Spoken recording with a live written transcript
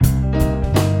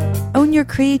Own Your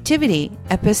Creativity,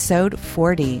 episode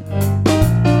 40.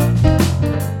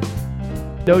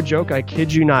 No joke, I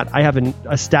kid you not. I have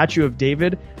a statue of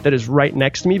David that is right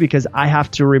next to me because I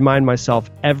have to remind myself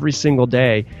every single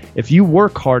day, if you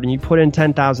work hard and you put in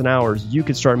 10,000 hours, you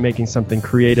could start making something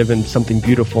creative and something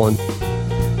beautiful. And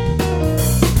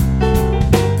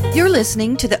You're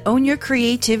listening to the Own Your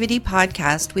Creativity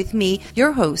podcast with me,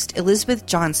 your host, Elizabeth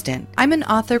Johnston. I'm an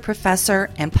author, professor,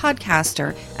 and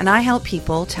podcaster, and I help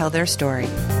people tell their story.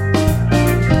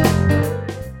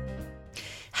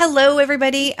 Hello,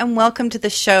 everybody, and welcome to the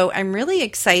show. I'm really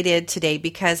excited today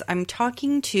because I'm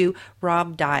talking to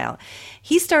Rob Dial.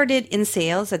 He started in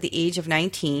sales at the age of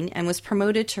 19 and was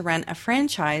promoted to run a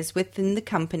franchise within the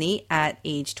company at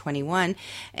age 21,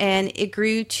 and it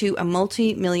grew to a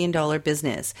multi-million-dollar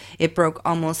business. It broke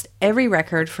almost every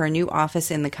record for a new office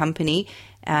in the company's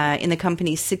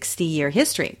 60-year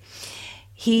history.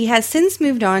 He has since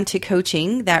moved on to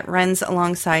coaching that runs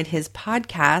alongside his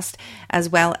podcast as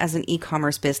well as an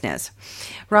e-commerce business.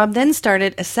 Rob then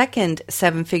started a second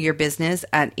seven-figure business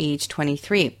at age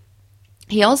 23.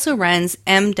 He also runs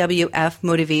MWF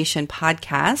Motivation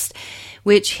Podcast,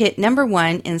 which hit number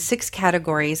 1 in 6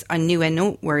 categories on New and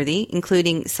Noteworthy,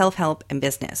 including self-help and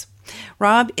business.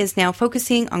 Rob is now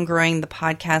focusing on growing the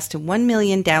podcast to 1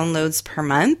 million downloads per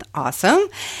month. Awesome.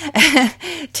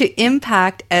 To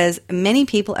impact as many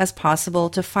people as possible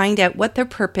to find out what their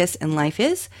purpose in life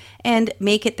is and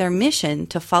make it their mission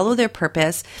to follow their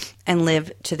purpose and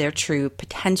live to their true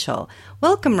potential.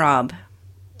 Welcome, Rob.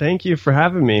 thank you for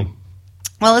having me.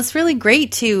 Well, it's really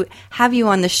great to have you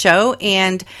on the show,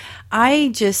 and I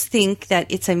just think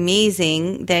that it's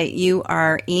amazing that you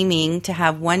are aiming to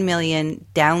have 1 million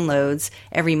downloads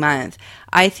every month.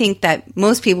 I think that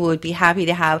most people would be happy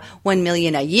to have 1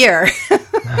 million a year.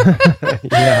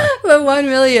 Yeah. But 1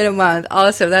 million a month.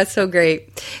 Awesome. That's so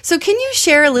great. So can you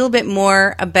share a little bit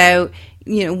more about,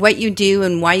 what you do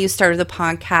and why you started the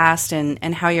podcast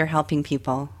and how you're helping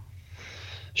people?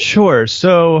 Sure.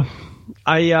 So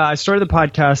I started the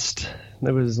podcast,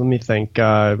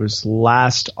 it was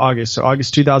last August, so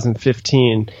August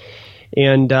 2015.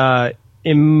 And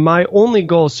in my only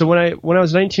goal, so when I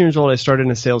was 19 years old, I started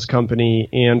in a sales company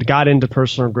and got into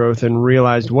personal growth and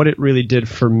realized what it really did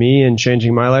for me in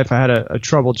changing my life. I had a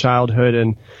troubled childhood,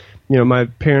 and my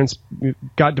parents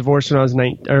got divorced when I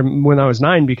was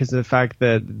 9 because of the fact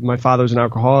that my father was an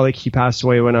alcoholic. He passed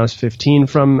away when I was 15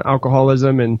 from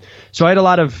alcoholism, and so I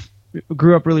had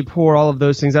grew up really poor, all of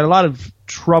those things. I had a lot of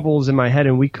troubles in my head,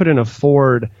 and we couldn't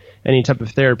afford any type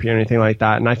of therapy or anything like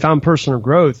that. And I found personal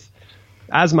growth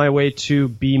as my way to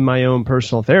be my own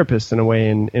personal therapist in a way,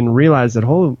 and realize that,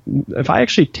 if I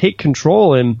actually take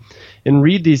control and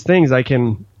read these things, I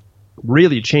can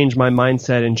really change my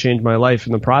mindset and change my life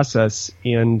in the process.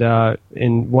 And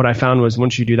what I found was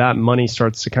once you do that, money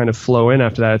starts to kind of flow in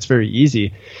after that. It's very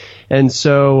easy. And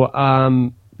so,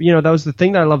 that was the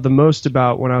thing that I loved the most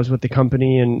about when I was with the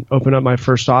company and opened up my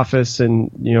first office.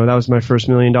 And, that was my first $1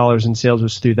 million in sales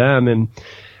was through them, and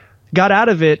got out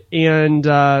of it and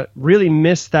really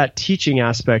missed that teaching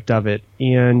aspect of it.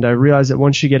 And I realized that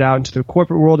once you get out into the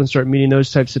corporate world and start meeting those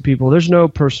types of people, there's no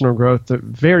personal growth.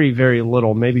 Very, very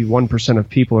little, maybe 1% of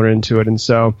people are into it. And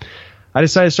so I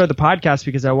decided to start the podcast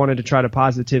because I wanted to try to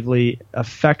positively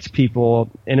affect people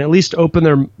and at least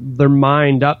open their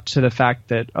mind up to the fact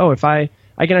that, if I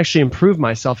can actually improve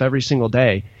myself every single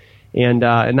day. And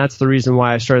that's the reason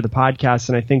why I started the podcast.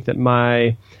 And I think that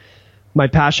my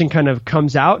passion kind of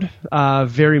comes out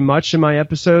very much in my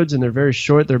episodes, and they're very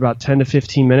short. They're about 10 to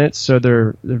 15 minutes. So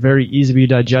they're very easy to be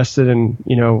digested and,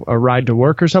 a ride to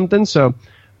work or something. So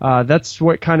that's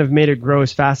what kind of made it grow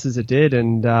as fast as it did.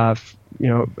 And, 1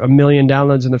 million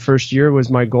downloads in the first year was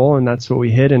my goal, and that's what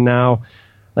we hit. And now,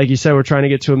 like you said, we're trying to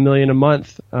get to 1 million a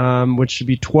month, which should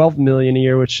be 12 million a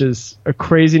year, which is a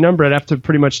crazy number. I'd have to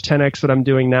pretty much 10x what I'm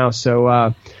doing now.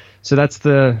 So that's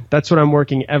what I'm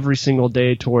working every single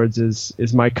day towards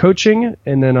is my coaching,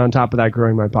 and then on top of that,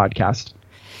 growing my podcast.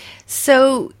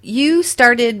 So you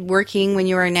started working when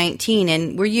you were 19,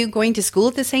 and were you going to school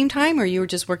at the same time, or you were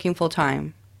just working full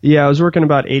time? Yeah, I was working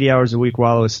about 80 hours a week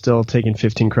while I was still taking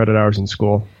 15 credit hours in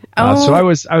school. So I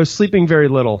was sleeping very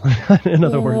little, in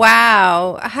other words.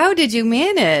 Wow. How did you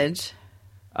manage?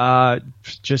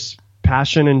 Just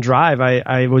passion and drive.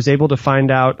 I was able to find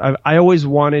out. I always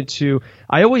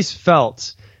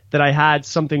felt that I had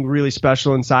something really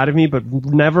special inside of me, but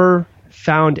never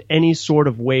found any sort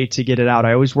of way to get it out.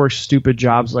 I always worked stupid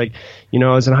jobs. Like, I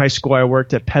was in high school, I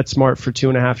worked at PetSmart for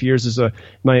 2.5 years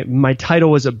my title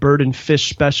was a bird and fish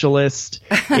specialist.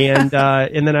 And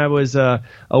then I was a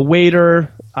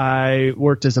waiter. I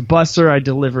worked as a busser. I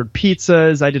delivered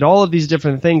pizzas. I did all of these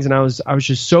different things. And I was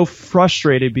just so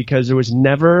frustrated because there was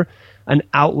never an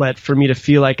outlet for me to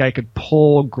feel like I could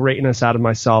pull greatness out of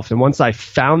myself. And once I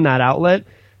found that outlet,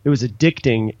 it was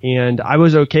addicting, and I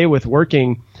was okay with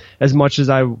working as much as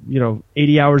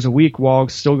 80 hours a week while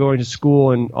still going to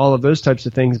school and all of those types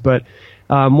of things. But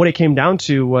what it came down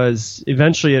to was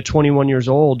eventually at 21 years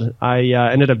old, I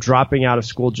ended up dropping out of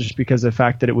school just because of the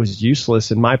fact that it was useless,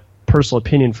 in my personal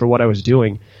opinion, for what I was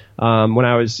doing. When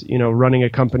I was, running a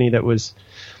company that was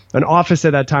an office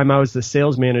at that time, I was the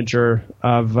sales manager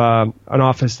of an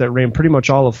office that ran pretty much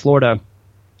all of Florida.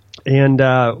 And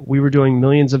we were doing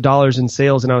millions of dollars in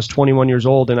sales, and I was 21 years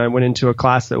old, and I went into a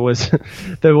class that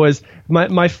was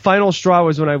my final straw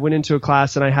was when I went into a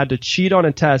class and I had to cheat on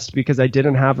a test because I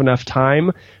didn't have enough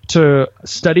time to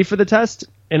study for the test.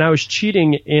 And I was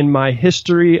cheating in my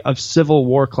history of Civil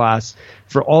War class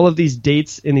for all of these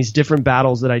dates in these different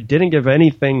battles that I didn't give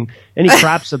any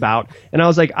craps about. And I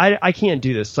was like, I can't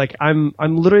do this. Like, I'm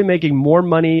literally making more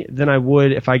money than I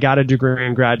would if I got a degree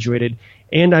and graduated,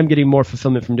 and I'm getting more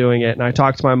fulfillment from doing it. And I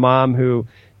talked to my mom, who,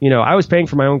 I was paying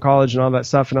for my own college and all that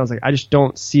stuff. And I was like, I just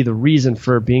don't see the reason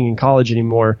for being in college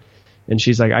anymore. And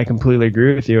she's like, I completely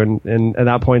agree with you. And at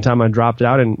that point in time, I dropped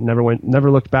out and never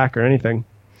looked back or anything.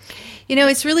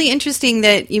 It's really interesting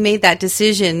that you made that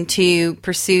decision to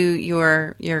pursue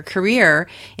your career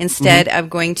instead of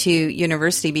going to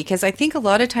university, because I think a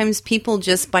lot of times people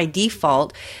just by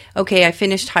default, okay, I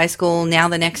finished high school, now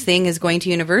the next thing is going to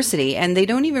university, and they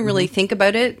don't even really think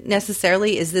about it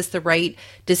necessarily. Is this the right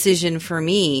decision for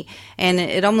me? And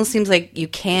it almost seems like you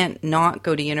can't not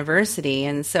go to university.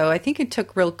 And so I think it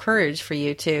took real courage for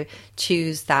you to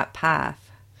choose that path.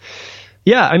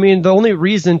 Yeah, I mean, the only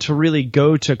reason to really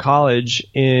go to college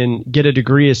and get a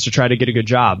degree is to try to get a good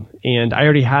job. And I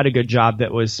already had a good job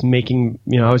that was making,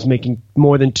 I was making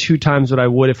more than 2 times what I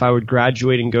would if I would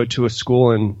graduate and go to a school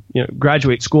and,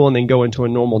 graduate school and then go into a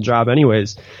normal job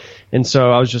anyways. And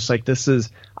so I was just like,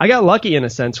 I got lucky in a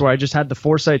sense where I just had the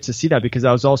foresight to see that, because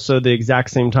I was also the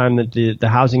exact same time that the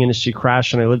housing industry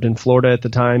crashed, and I lived in Florida at the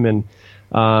time. And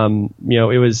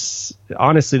it was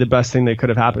honestly the best thing that could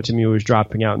have happened to me was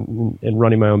dropping out and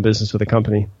running my own business with a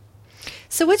company.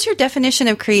 So what's your definition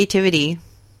of creativity?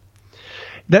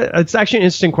 It's actually an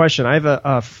interesting question. I have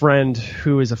a friend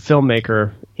who is a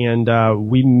filmmaker, and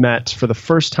we met for the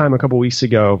first time a couple weeks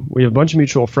ago. We have a bunch of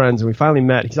mutual friends, and we finally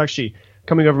met. He's actually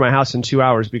coming over to my house in 2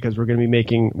 hours because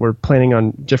we're planning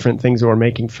on different things that we're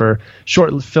making for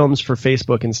short films for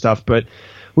Facebook and stuff. But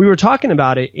we were talking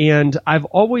about it, and I've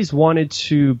always wanted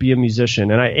to be a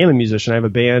musician, and I am a musician. I have a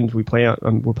band. We're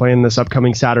playing this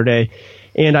upcoming Saturday,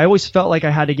 and I always felt like I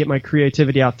had to get my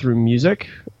creativity out through music,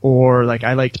 or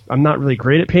I'm not really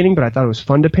great at painting, but I thought it was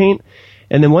fun to paint.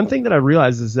 And then one thing that I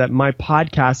realized is that my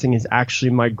podcasting is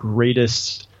actually my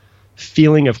greatest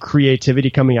feeling of creativity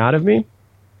coming out of me.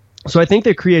 So I think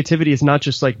that creativity is not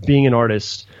just like being an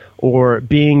artist or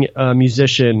being a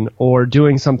musician or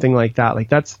doing something like that. Like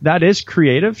that is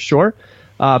creative, sure.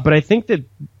 But I think that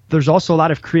there's also a lot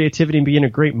of creativity in being a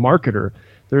great marketer.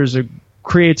 There's a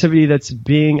creativity I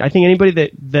think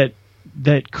anybody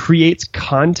that creates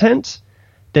content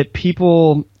that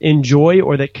people enjoy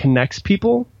or that connects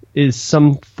people is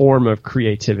some form of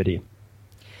creativity.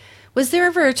 Was there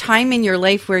ever a time in your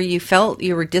life where you felt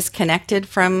you were disconnected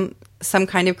from some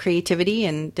kind of creativity,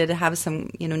 and did it have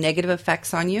some, negative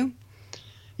effects on you?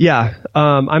 Yeah.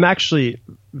 I'm actually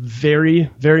very,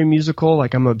 very musical.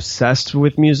 Like, I'm obsessed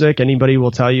with music. Anybody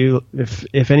will tell you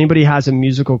if anybody has a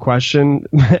musical question,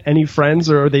 any friends,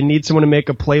 or they need someone to make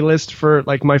a playlist for,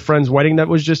 like, my friend's wedding that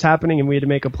was just happening and we had to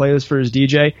make a playlist for his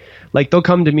DJ, like, they'll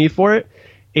come to me for it.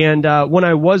 And when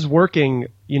I was working,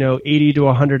 80 to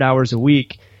 100 hours a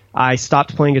week, I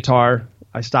stopped playing guitar.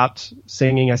 I stopped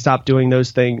singing. I stopped doing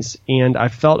those things. And I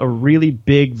felt a really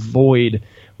big void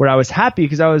where I was happy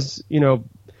because I was,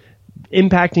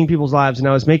 impacting people's lives and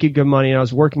I was making good money and I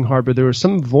was working hard, but there was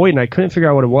some void and I couldn't figure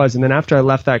out what it was. And then after I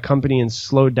left that company and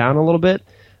slowed down a little bit,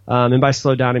 and by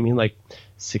slowed down, I mean like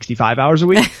 65 hours a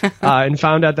week, and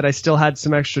found out that I still had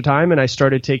some extra time, and I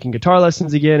started taking guitar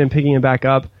lessons again and picking it back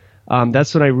up.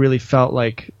 That's when I really felt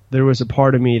like there was a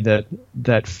part of me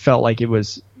that felt like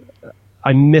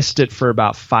I missed it for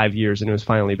about 5 years and it was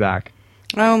finally back.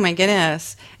 Oh my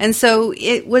goodness. And so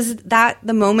was that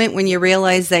the moment when you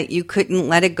realized that you couldn't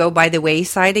let it go by the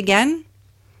wayside again?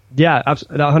 Yeah,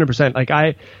 100%. Like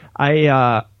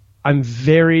I'm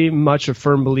very much a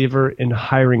firm believer in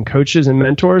hiring coaches and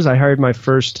mentors. I hired my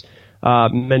first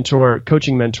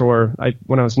coaching mentor.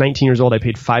 When I was 19 years old, I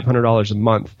paid $500 a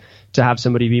month to have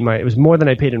somebody be it was more than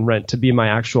I paid in rent to be my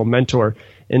actual mentor.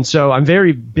 And so I'm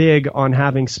very big on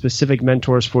having specific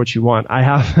mentors for what you want. I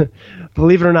have,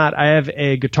 believe it or not, I have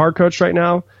a guitar coach right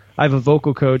now. I have a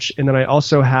vocal coach, and then I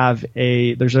also have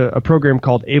there's a program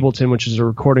called Ableton, which is a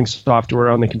recording software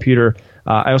on the computer.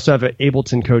 I also have an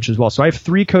Ableton coach as well. So I have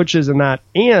 3 coaches in that,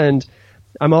 and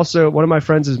I'm also, one of my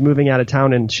friends is moving out of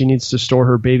town, and she needs to store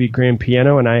her baby grand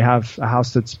piano, and I have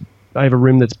a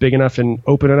room that's big enough and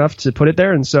open enough to put it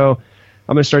there, and so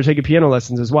I'm going to start taking piano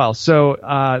lessons as well. So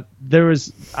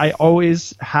I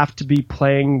always have to be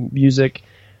playing music.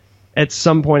 At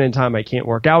some point in time, I can't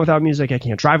work out without music. I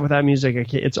can't drive without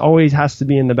music. It's always has to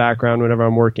be in the background whenever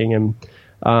I'm working.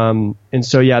 And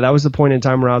so, yeah, that was the point in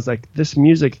time where I was like, this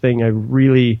music thing, I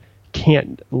really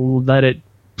can't let it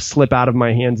slip out of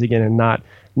my hands again and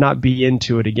not be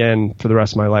into it again for the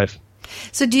rest of my life.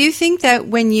 So do you think that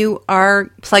when you are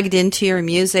plugged into your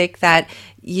music that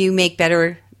you make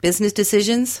better business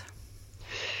decisions?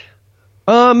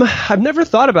 I've never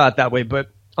thought about it that way, but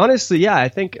honestly, yeah, I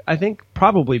think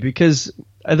probably, because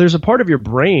there's a part of your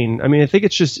brain. I mean, I think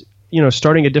it's just,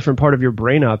 starting a different part of your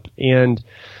brain up. And,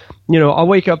 I'll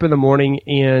wake up in the morning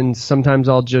and sometimes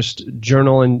I'll just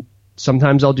journal, and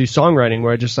sometimes I'll do songwriting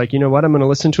where I just like, you know what, I'm going to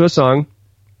listen to a song,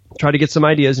 try to get some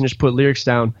ideas and just put lyrics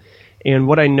down. And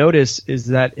what I notice is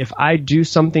that if I do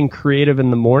something creative in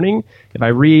the morning, if I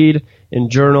read and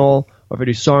journal, or if I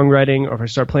do songwriting, or if I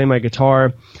start playing my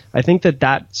guitar, I think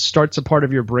that starts a part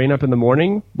of your brain up in the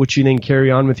morning, which you then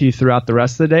carry on with you throughout the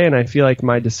rest of the day. And I feel like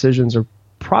my decisions are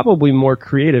probably more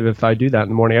creative if I do that in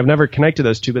the morning. I've never connected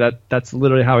those two, but that's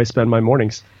literally how I spend my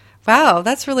mornings. Wow,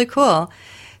 that's really cool.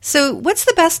 So what's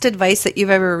the best advice that you've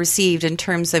ever received in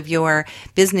terms of your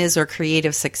business or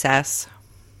creative success?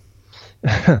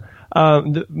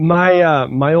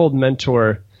 My old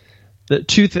mentor,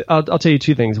 I'll tell you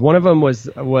 2 things. One of them was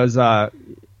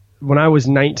when I was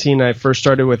 19, I first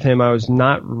started with him. I was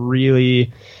not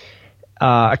really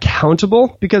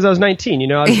accountable because I was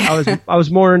 19. I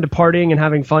was more into partying and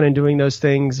having fun and doing those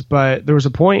things. But there was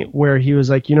a point where he was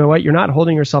like, you know what? You're not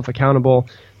holding yourself accountable.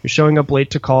 You're showing up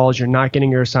late to calls. You're not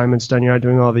getting your assignments done. You're not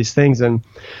doing all these things. And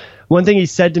one thing he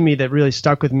said to me that really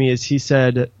stuck with me is he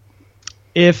said,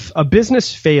 if a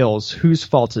business fails, whose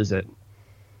fault is it?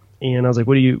 And I was like,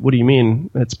 what do you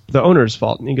mean? It's the owner's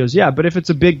fault. And he goes, yeah, but if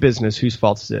it's a big business, whose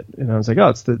fault is it? And I was like, oh,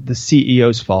 it's the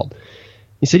CEO's fault.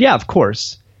 He said, yeah, of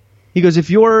course. He goes,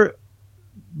 if your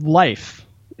life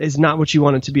is not what you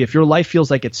want it to be, if your life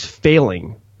feels like it's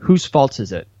failing, whose fault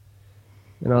is it?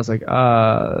 And I was like,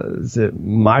 is it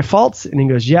my fault? And he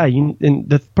goes, yeah. And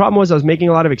the problem was I was making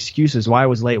a lot of excuses why I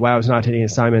was late, why I was not taking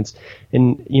assignments.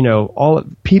 And, all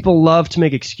people love to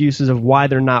make excuses of why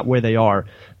they're not where they are.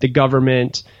 The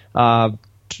government,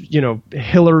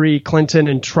 Hillary Clinton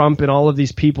and Trump and all of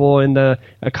these people in the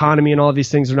economy and all of these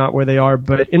things are not where they are.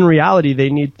 But in reality,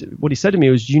 what he said to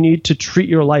me was, you need to treat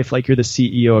your life like you're the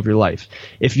CEO of your life.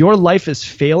 If your life is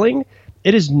failing,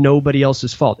 it is nobody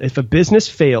else's fault. If a business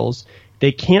fails,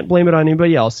 they can't blame it on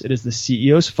anybody else. It is the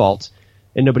CEO's fault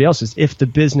and nobody else's. If the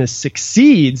business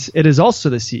succeeds, it is also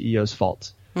the CEO's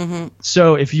fault. Mm-hmm.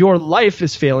 So if your life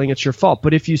is failing, it's your fault.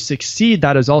 But if you succeed,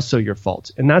 that is also your fault.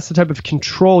 And that's the type of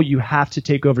control you have to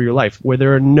take over your life, where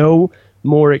there are no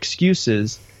more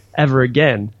excuses ever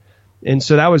again. And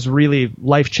so that was really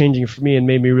life-changing for me and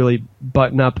made me really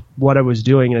button up what I was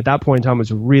doing. And at that point in time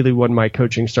was really when my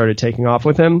coaching started taking off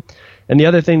with him. And the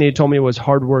other thing that he told me was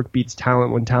hard work beats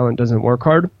talent when talent doesn't work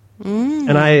hard. Mm.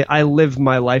 And I live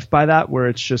my life by that, where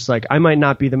it's just like, I might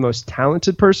not be the most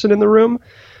talented person in the room,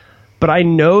 but I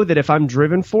know that if I'm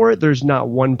driven for it, there's not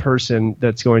one person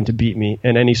that's going to beat me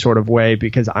in any sort of way,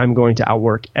 because I'm going to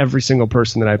outwork every single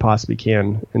person that I possibly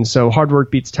can. And so hard work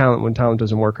beats talent when talent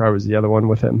doesn't work hard was the other one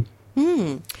with him.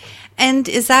 Mm. And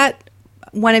is that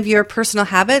one of your personal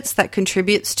habits that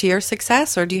contributes to your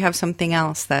success, or do you have something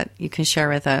else that you can share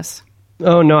with us?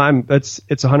 Oh, no, it's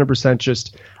 100%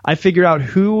 just, I figure out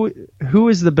who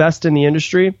is the best in the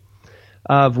industry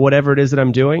of whatever it is that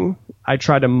I'm doing. I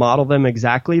try to model them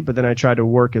exactly, but then I try to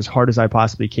work as hard as I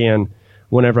possibly can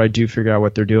whenever I do figure out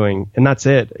what they're doing. And that's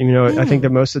it. I think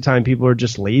that most of the time people are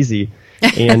just lazy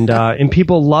and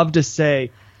people love to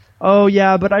say, oh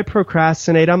yeah, but I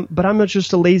procrastinate. But I'm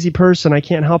just a lazy person. I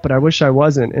can't help it. I wish I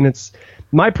wasn't. And it's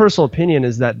my personal opinion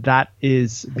is that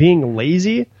is being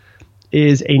lazy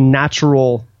is a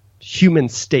natural human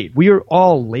state. We are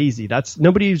all lazy.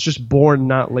 Nobody's just born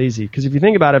not lazy. Because if you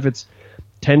think about it, if it's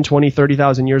 10, 20,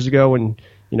 30,000 years ago when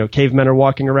cavemen are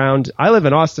walking around. I live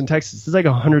in Austin, Texas. It's like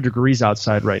 100 degrees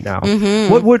outside right now.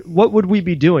 Mm-hmm. What would we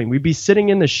be doing? We'd be sitting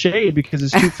in the shade because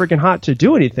it's too freaking hot to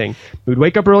do anything. We'd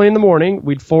wake up early in the morning.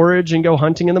 We'd forage and go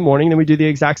hunting in the morning. Then we'd do the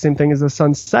exact same thing as the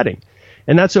sun's setting.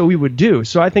 And that's what we would do.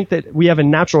 So I think that we have a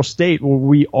natural state where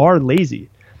we are lazy.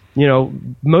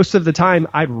 Most of the time,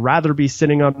 I'd rather be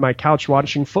sitting on my couch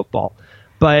watching football.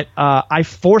 But I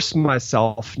force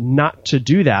myself not to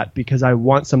do that because I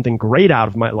want something great out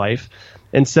of my life,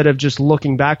 instead of just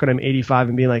looking back when I'm 85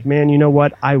 and being like, man, you know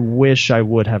what? I wish I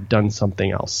would have done something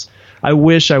else. I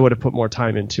wish I would have put more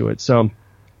time into it. So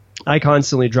I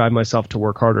constantly drive myself to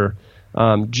work harder,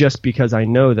 just because I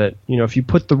know that, if you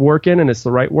put the work in and it's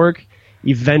the right work,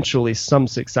 eventually some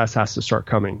success has to start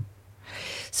coming.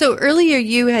 So earlier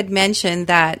you had mentioned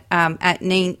that at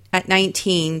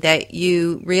 19 that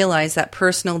you realized that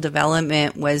personal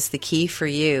development was the key for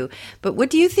you. But what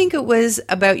do you think it was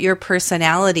about your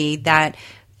personality that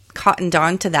cottoned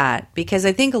on to that? Because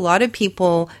I think a lot of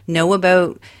people know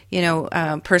about,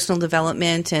 personal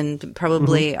development and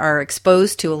probably are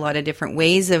exposed to a lot of different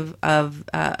ways of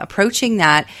approaching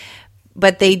that,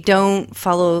 but they don't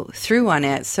follow through on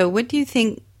it. So what do you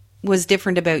think was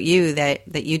different about you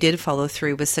that you did follow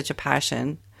through with such a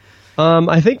passion?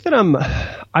 I think that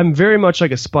I'm very much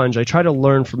like a sponge. I try to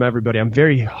learn from everybody. I'm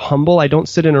very humble. I don't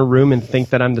sit in a room and think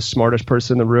that I'm the smartest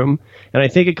person in the room. And I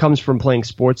think it comes from playing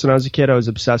sports. When I was a kid, I was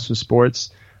obsessed with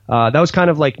sports. That was kind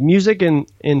of like music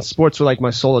and sports were like my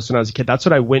solace when I was a kid. That's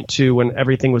what I went to when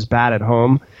everything was bad at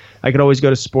home. I could always go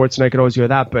to sports and I could always go to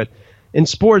that. But in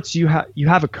sports, you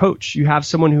have a coach. You have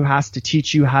someone who has to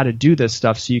teach you how to do this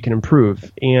stuff so you can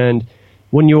improve. And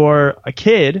when you're a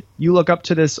kid, you look up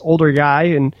to this older guy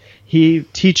and he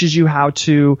teaches you how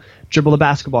to dribble the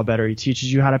basketball better. He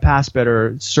teaches you how to pass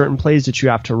better, certain plays that you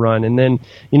have to run. And then,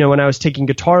 when I was taking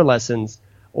guitar lessons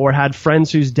or had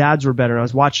friends whose dads were better and I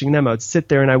was watching them, I would sit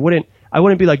there and I wouldn't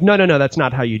be like, no, that's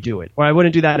not how you do it. Or I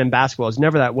wouldn't do that in basketball. It was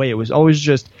never that way. It was always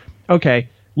just, okay,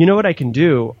 you know what I can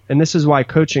do? And this is why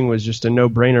coaching was just a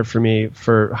no-brainer for me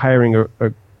for hiring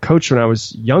a coach when I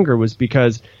was younger, was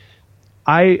because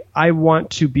I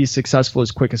want to be successful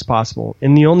as quick as possible.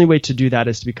 And the only way to do that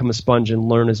is to become a sponge and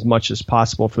learn as much as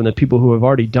possible from the people who have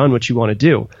already done what you want to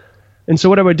do. And so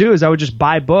what I would do is I would just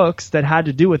buy books that had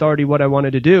to do with already what I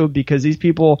wanted to do, because these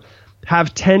people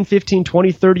have 10, 15,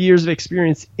 20, 30 years of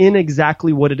experience in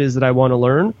exactly what it is that I want to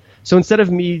learn. So instead of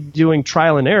me doing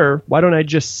trial and error, why don't I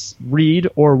just read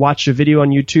or watch a video on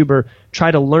YouTube or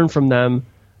try to learn from them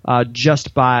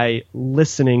just by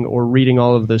listening or reading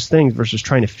all of those things versus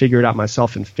trying to figure it out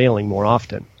myself and failing more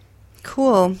often.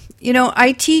 Cool.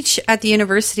 I teach at the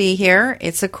university here.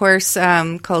 It's a course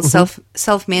called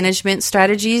Self-Management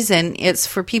Strategies, and it's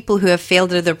for people who have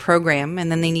failed at their program,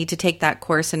 and then they need to take that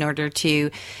course in order to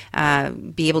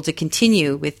be able to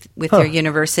continue with their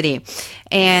university.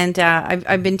 And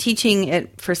I've been teaching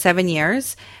it for 7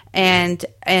 years, and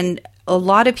a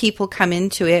lot of people come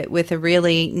into it with a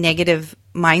really negative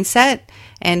mindset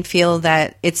and feel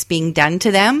that it's being done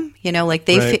to them, like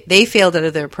they failed out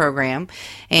of their program,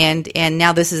 and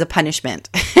now this is a punishment,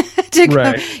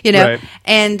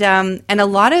 and a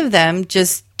lot of them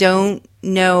just don't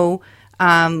know,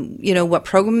 what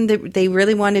program they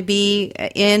really want to be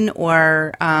in,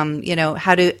 or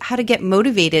how to get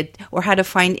motivated, or how to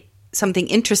find something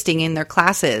interesting in their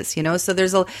classes, so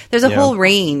there's a whole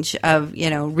range of,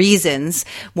 reasons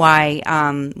why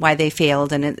they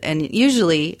failed. And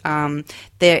usually,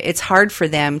 it's hard for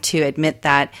them to admit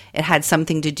that it had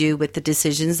something to do with the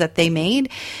decisions that they made.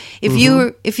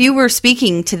 If you were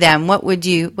speaking to them, what would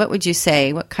you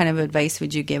say? What kind of advice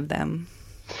would you give them?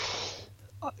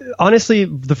 Honestly,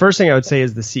 the first thing I would say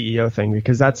is the CEO thing,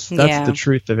 because that's the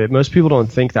truth of it. Most people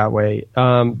don't think that way.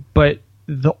 But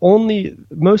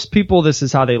most people, this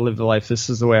is how they live their life. This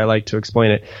is the way I like to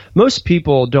explain it. Most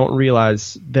people don't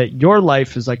realize that your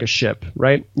life is like a ship,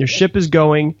 right? Your ship is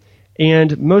going,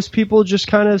 and most people just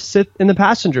kind of sit in the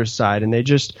passenger side and they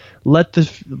just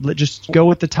just go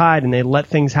with the tide, and they let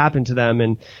things happen to them,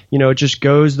 and it just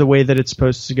goes the way that it's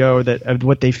supposed to go, that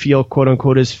what they feel quote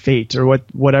unquote is fate, or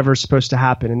whatever's supposed to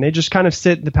happen, and they just kind of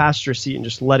sit in the passenger seat and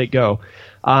just let it go,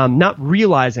 not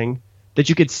realizing that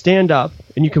you could stand up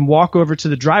and you can walk over to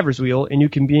the driver's wheel and you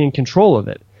can be in control of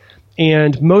it.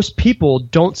 And most people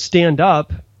don't stand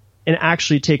up and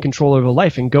actually take control over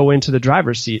life and go into the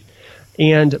driver's seat.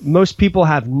 And most people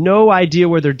have no idea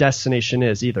where their destination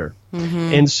is either.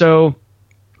 And so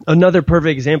another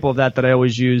perfect example of that I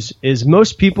always use is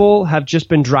most people have just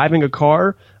been driving a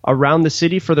car around the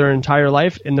city for their entire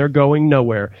life, and they're going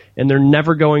nowhere, and they're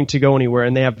never going to go anywhere,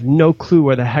 and they have no clue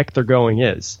where the heck they're going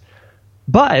is.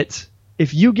 But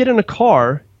if you get in a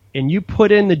car and you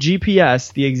put in the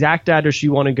GPS, the exact address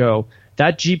you want to go,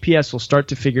 that GPS will start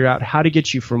to figure out how to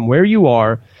get you from where you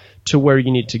are to where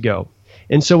you need to go.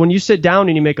 And so when you sit down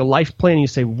and you make a life plan and you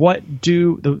say,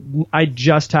 I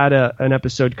just had an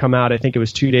episode come out, I think it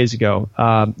was 2 days ago.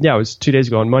 It was 2 days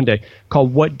ago on Monday,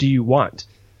 called What Do You Want?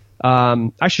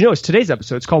 Actually, no, it's today's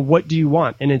episode. It's called What Do You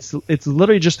Want? And it's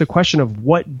literally just the question of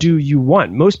what do you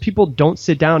want? Most people don't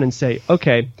sit down and say,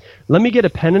 okay, let me get a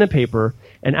pen and a paper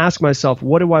and ask myself,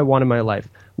 what do I want in my life?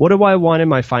 What do I want in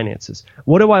my finances?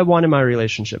 What do I want in my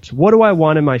relationships? What do I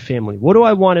want in my family? What do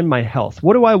I want in my health?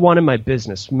 What do I want in my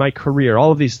business, my career,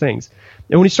 all of these things?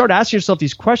 And when you start asking yourself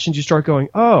these questions, you start going,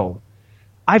 oh,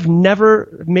 I've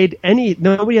never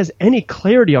nobody has any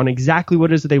clarity on exactly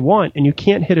what it is that they want, and you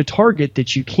can't hit a target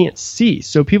that you can't see.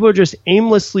 So people are just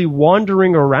aimlessly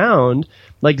wandering around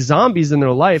like zombies in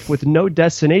their life with no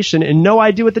destination and no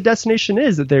idea what the destination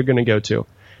is that they're going to go to.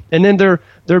 And then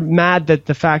they're mad that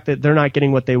the fact that they're not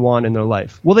getting what they want in their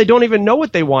life. Well, they don't even know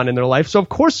what they want in their life, so of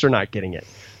course they're not getting it.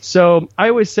 So I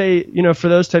always say, for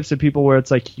those types of people where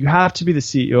it's like you have to be the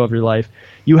CEO of your life,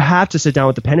 you have to sit down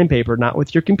with a pen and paper, not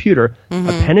with your computer, a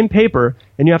pen and paper,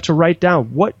 and you have to write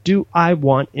down, what do I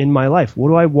want in my life? What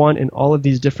do I want in all of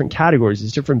these different categories,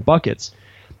 these different buckets?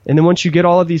 And then once you get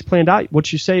all of these planned out,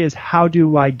 what you say is, how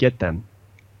do I get them?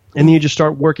 And then you just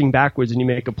start working backwards and you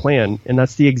make a plan. And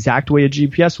that's the exact way a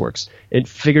GPS works. It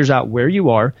figures out where you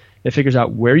are. It figures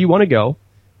out where you want to go.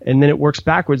 And then it works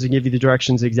backwards and give you the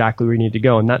directions exactly where you need to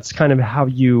go. And that's kind of how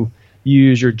you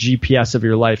use your GPS of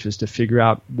your life, is to figure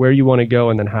out where you want to go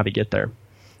and then how to get there.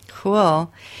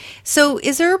 Cool. So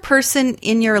is there a person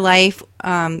in your life,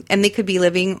 and they could be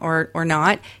living or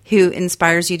not, who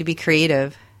inspires you to be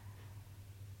creative?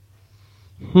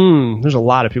 There's a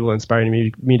lot of people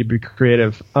inspiring me to be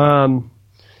creative. You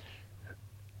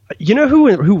know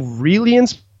who really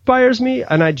inspires me?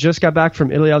 And I just got back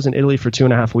from Italy. I was in Italy for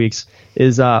 2.5 weeks.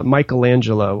 Is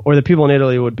Michelangelo, or the people in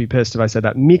Italy would be pissed if I said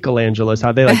that. Michelangelo is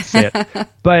how they like to say it.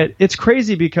 But it's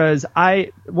crazy because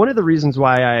one of the reasons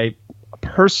why I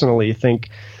personally think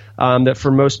that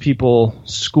for most people,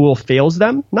 school fails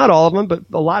them. Not all of them, but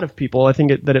a lot of people. I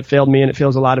think that it failed me, and it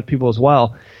fails a lot of people as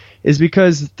well, is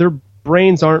because their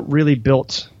brains aren't really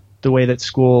built the way that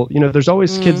school, there's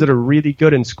always kids that are really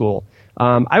good in school.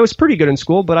 I was pretty good in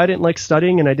school, but I didn't like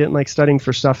studying, and I didn't like studying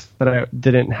for stuff that I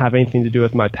didn't have anything to do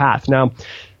with my path. Now,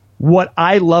 what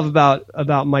I love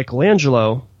about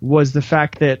Michelangelo was the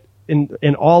fact that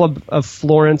in all of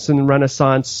Florence and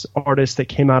Renaissance artists that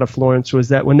came out of Florence, was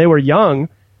that when they were young,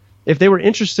 if they were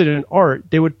interested in art,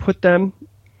 they would put them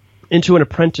into an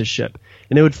apprenticeship.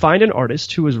 And they would find an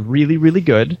artist who was really, really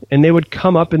good, and they would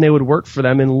come up and they would work for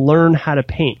them and learn how to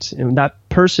paint. And that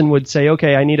person would say,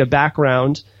 okay, I need a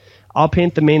background. I'll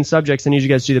paint the main subjects. I need you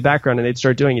guys to do the background. And they'd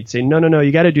start doing it. Say, no,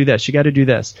 you got to do this. You got to do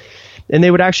this. And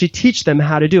they would actually teach them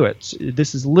how to do it.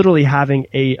 This is literally having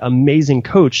an amazing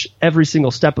coach every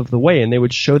single step of the way. And they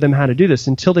would show them how to do this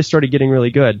until they started getting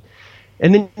really good.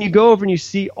 And then you go over and you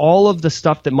see all of the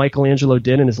stuff that Michelangelo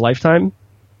did in his lifetime.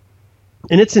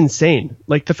 And it's insane.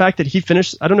 Like the fact that he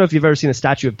finished, I don't know if you've ever seen a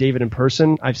statue of David in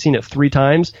person. I've seen it 3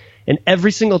 times. And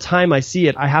every single time I see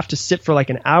it, I have to sit for like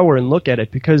an hour and look at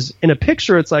it, because in a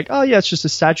picture, it's like, oh yeah, it's just a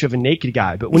statue of a naked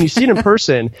guy. But when you see it in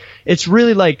person, it's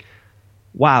really like,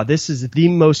 wow, this is the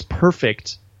most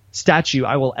perfect statue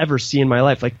I will ever see in my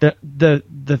life. Like the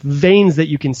veins that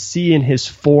you can see in his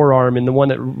forearm and the one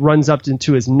that runs up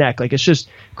into his neck, like it's just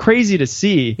crazy to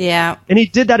see. Yeah. And he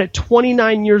did that at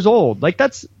 29 years old. Like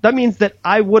that means that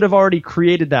I would have already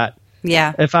created that.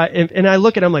 Yeah. And I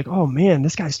look at him like, oh man,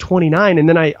 this guy's 29. And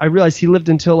then I realized he lived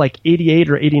until like 88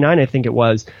 or 89, I think it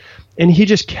was. And he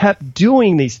just kept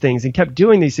doing these things and kept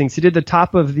doing these things. He did the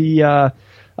top of the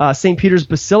St. Peter's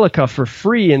Basilica for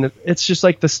free. And it's just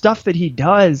like the stuff that he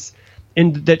does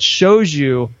and that shows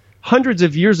you hundreds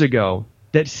of years ago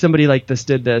that somebody like this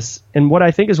did this. And what I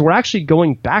think is we're actually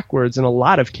going backwards in a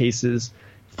lot of cases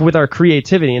with our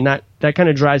creativity. And that kind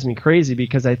of drives me crazy,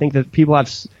 because I think that people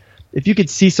have, if you could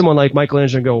see someone like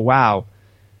Michelangelo and go, wow,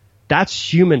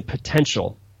 that's human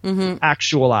potential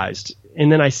actualized. And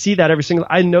then I see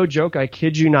that no joke, I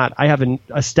kid you not, I have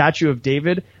a statue of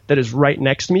David that is right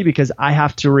next to me, because I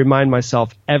have to remind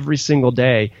myself every single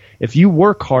day, if you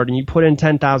work hard and you put in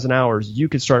 10,000 hours, you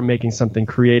could start making something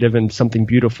creative and something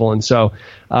beautiful. And so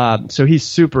he's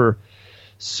super,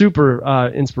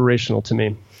 super inspirational to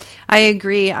me. I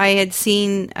agree. I had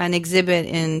seen an exhibit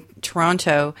in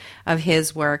Toronto of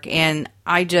his work, and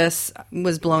I just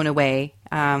was blown away.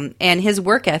 And his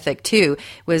work ethic too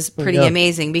was pretty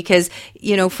amazing, because,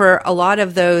 for a lot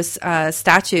of those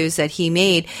statues that he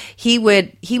made, he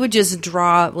would just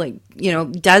draw like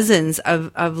dozens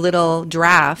of little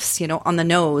drafts, on the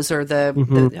nose or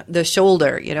the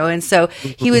shoulder, and so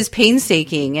he was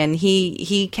painstaking, and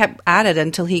he kept at it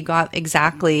until he got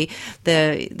exactly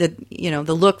the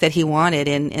look that he wanted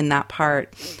in that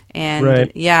part. And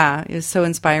right. Yeah, it was so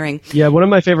inspiring. Yeah, one of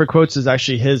my favorite quotes is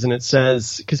actually his, and it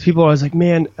says, because people are always like,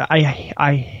 man,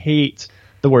 I hate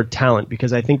the word talent,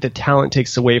 because I think that talent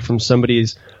takes away from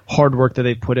somebody's hard work that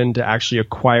they put into actually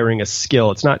acquiring a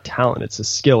skill. It's not talent, it's a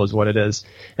skill is what it is.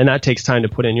 And that takes time to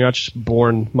put in. You're not just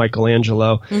born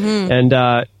Michelangelo.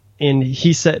 And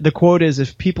he said, the quote is,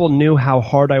 if people knew how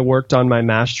hard I worked on my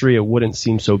mastery, it wouldn't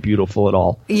seem so beautiful at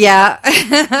all. Yeah.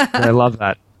 And I love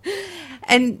that.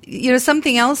 And,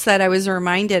 something else that I was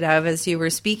reminded of as you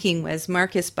were speaking was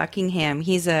Marcus Buckingham.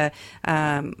 He's a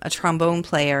trombone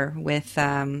player with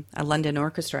a London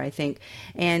orchestra, I think.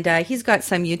 And he's got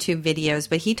some YouTube videos,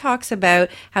 but he talks about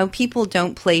how people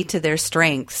don't play to their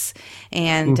strengths.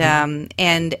 And,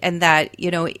 and that,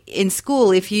 in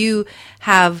school, if you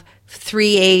have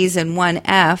 3 A's and 1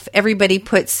 F, everybody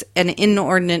puts an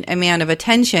inordinate amount of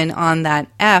attention on that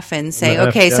F and say,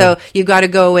 so you got to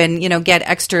go and, get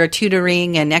extra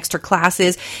tutoring and extra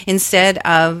classes instead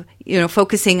of,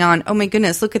 focusing on, oh my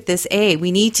goodness, look at this A.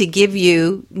 We need to give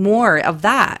you more of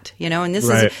that, and this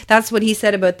is, that's what he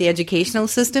said about the educational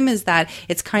system, is that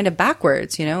it's kind of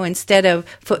backwards, instead of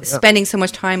spending so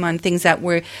much time on things that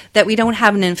we don't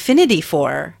have an affinity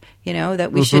for,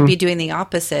 that we should be doing the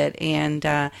opposite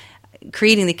and,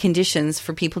 creating the conditions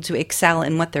for people to excel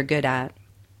in what they're good at.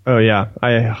 Oh, yeah.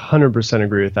 I 100%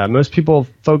 agree with that. Most people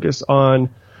focus on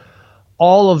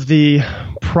all of the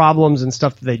problems and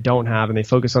stuff that they don't have, and they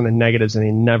focus on the negatives, and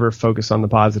they never focus on the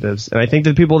positives. And I think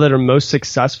the people that are most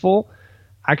successful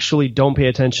actually don't pay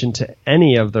attention to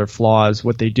any of their flaws.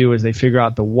 What they do is they figure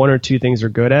out the 1 or 2 things they're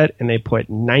good at, and they put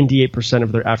 98%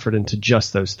 of their effort into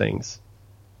just those things.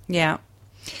 Yeah.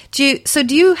 Do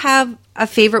you have a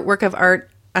favorite work of art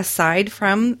aside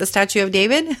from the Statue of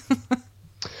David?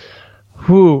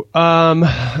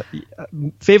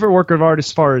 Favorite work of art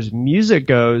as far as music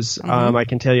goes, I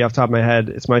can tell you off the top of my head,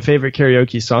 it's my favorite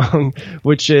karaoke song,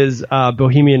 which is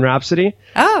Bohemian Rhapsody.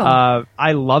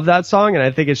 I love that song, and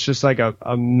I think it's just like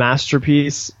a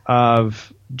masterpiece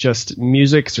of just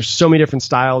music. There's so many different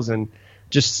styles, and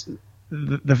just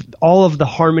all of the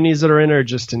harmonies that are in it are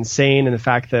just insane, and the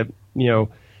fact that,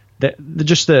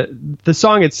 the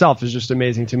song itself is just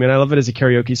amazing to me, and I love it as a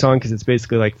karaoke song because it's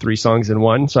basically like 3 songs in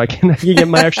one, so I can get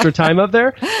my extra time up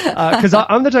there. Because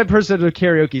I'm the type of person to do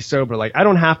karaoke sober. Like, I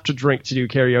don't have to drink to do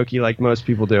karaoke like most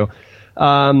people do.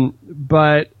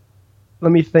 But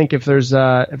let me think if there's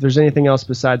anything else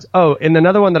besides. Oh, and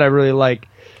another one that I really like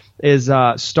is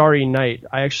Starry Night.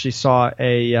 I actually saw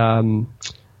a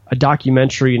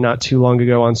documentary not too long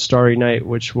ago on Starry Night,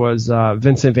 which was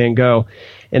Vincent van Gogh.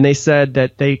 And they said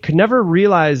that they could never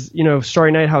realize,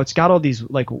 Starry Night, how it's got all these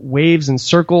like waves and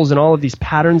circles and all of these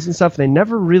patterns and stuff. They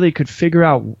never really could figure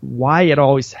out why it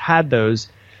always had those.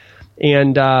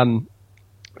 And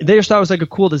they just thought it was like a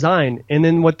cool design. And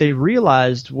then what they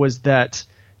realized was that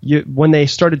when they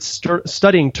started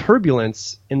studying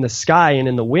turbulence in the sky and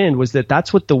in the wind, was that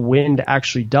that's what the wind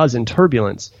actually does in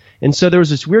turbulence. And so there was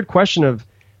this weird question of,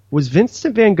 was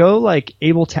Vincent van Gogh like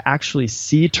able to actually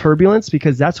see turbulence?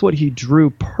 Because that's what he drew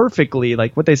perfectly.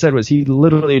 Like what they said was he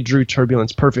literally drew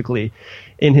turbulence perfectly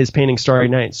in his painting Starry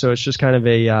Night. So it's just kind of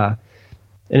an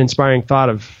inspiring thought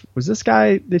of, was this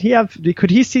guy, could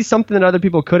he see something that other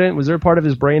people couldn't? Was there a part of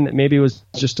his brain that maybe was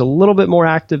just a little bit more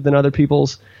active than other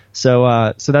people's?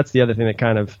 So that's the other thing that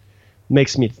kind of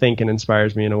makes me think and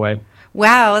inspires me in a way.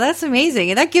 Wow, that's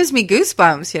amazing. And that gives me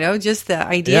goosebumps, just the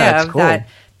idea of cool. that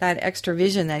extra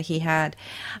vision that he had.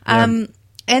 And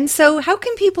so how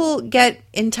can people get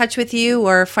in touch with you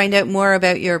or find out more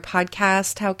about your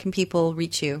podcast? How can people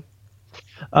reach you?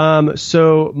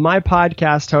 So my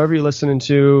podcast, however you're listening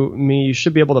to me, you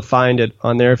should be able to find it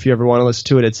on there if you ever want to listen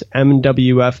to it. It's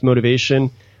MWF Motivation.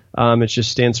 It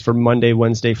just stands for Monday,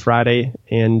 Wednesday, Friday.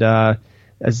 And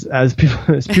as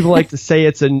people like to say,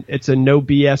 it's a no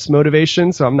BS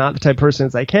motivation. So I'm not the type of person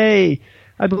that's like, hey,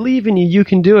 I believe in you, you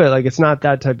can do it. Like, it's not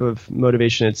that type of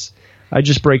motivation. I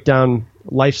just break down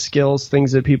life skills,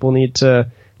 things that people need to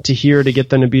hear to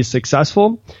get them to be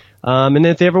successful. And then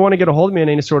if they ever want to get a hold of me in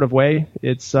any sort of way,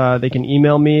 it's they can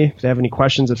email me if they have any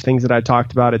questions of things that I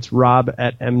talked about. It's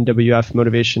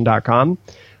rob@mwfmotivation.com.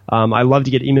 I love to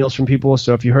get emails from people.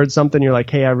 So if you heard something, you're like,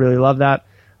 hey, I really love that,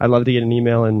 I'd love to get an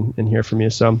email and hear from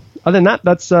you. So other than that,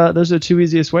 those are the 2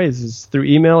 easiest ways, is through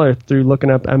email or through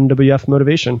looking up MWF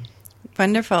Motivation.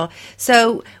 Wonderful.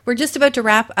 So we're just about to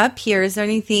wrap up here. Is there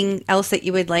anything else that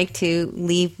you would like to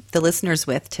leave the listeners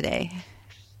with today?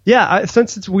 Yeah,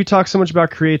 since we talk so much about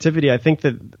creativity, I think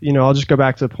that, I'll just go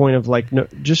back to the point of like, no,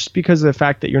 just because of the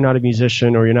fact that you're not a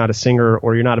musician or you're not a singer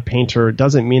or you're not a painter, it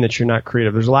doesn't mean that you're not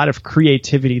creative. There's a lot of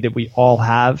creativity that we all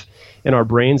have in our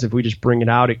brains. If we just bring it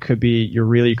out, it could be you're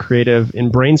really creative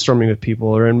in brainstorming with people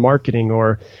or in marketing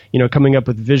or, coming up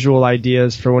with visual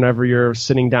ideas for whenever you're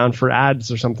sitting down for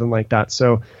ads or something like that.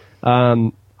 So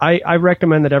I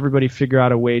recommend that everybody figure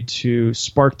out a way to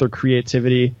spark their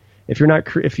creativity. If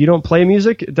you don't play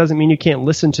music, it doesn't mean you can't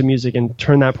listen to music and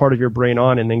turn that part of your brain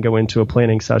on and then go into a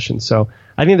planning session. So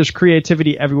I think there's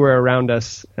creativity everywhere around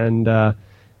us, and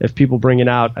if people bring it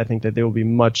out, I think that they will be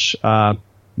much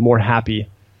more happy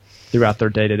throughout their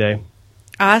day to day.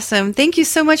 Awesome. Thank you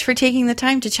so much for taking the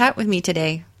time to chat with me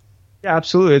today. Yeah,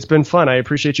 absolutely. It's been fun. I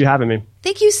appreciate you having me.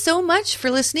 Thank you so much for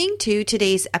listening to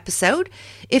today's episode.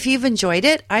 If you've enjoyed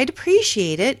it, I'd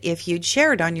appreciate it if you'd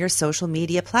share it on your social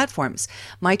media platforms.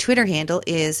 My Twitter handle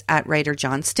is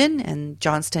 @WriterJohnston, and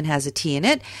Johnston has a T in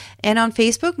it. And on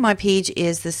Facebook, my page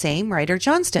is the same, Writer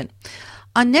Johnston.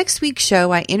 On next week's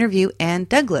show, I interview Ann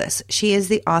Douglas. She is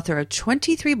the author of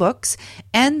 23 books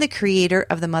and the creator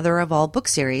of the Mother of All book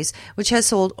series, which has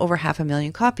sold over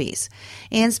 500,000 copies.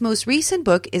 Ann's most recent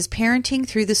book is Parenting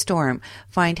Through the Storm.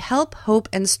 Find help, hope,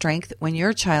 and strength when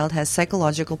your child has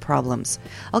psychological problems.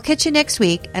 I'll catch you next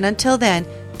week, and until then,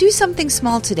 do something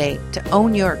small today to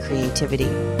own your creativity.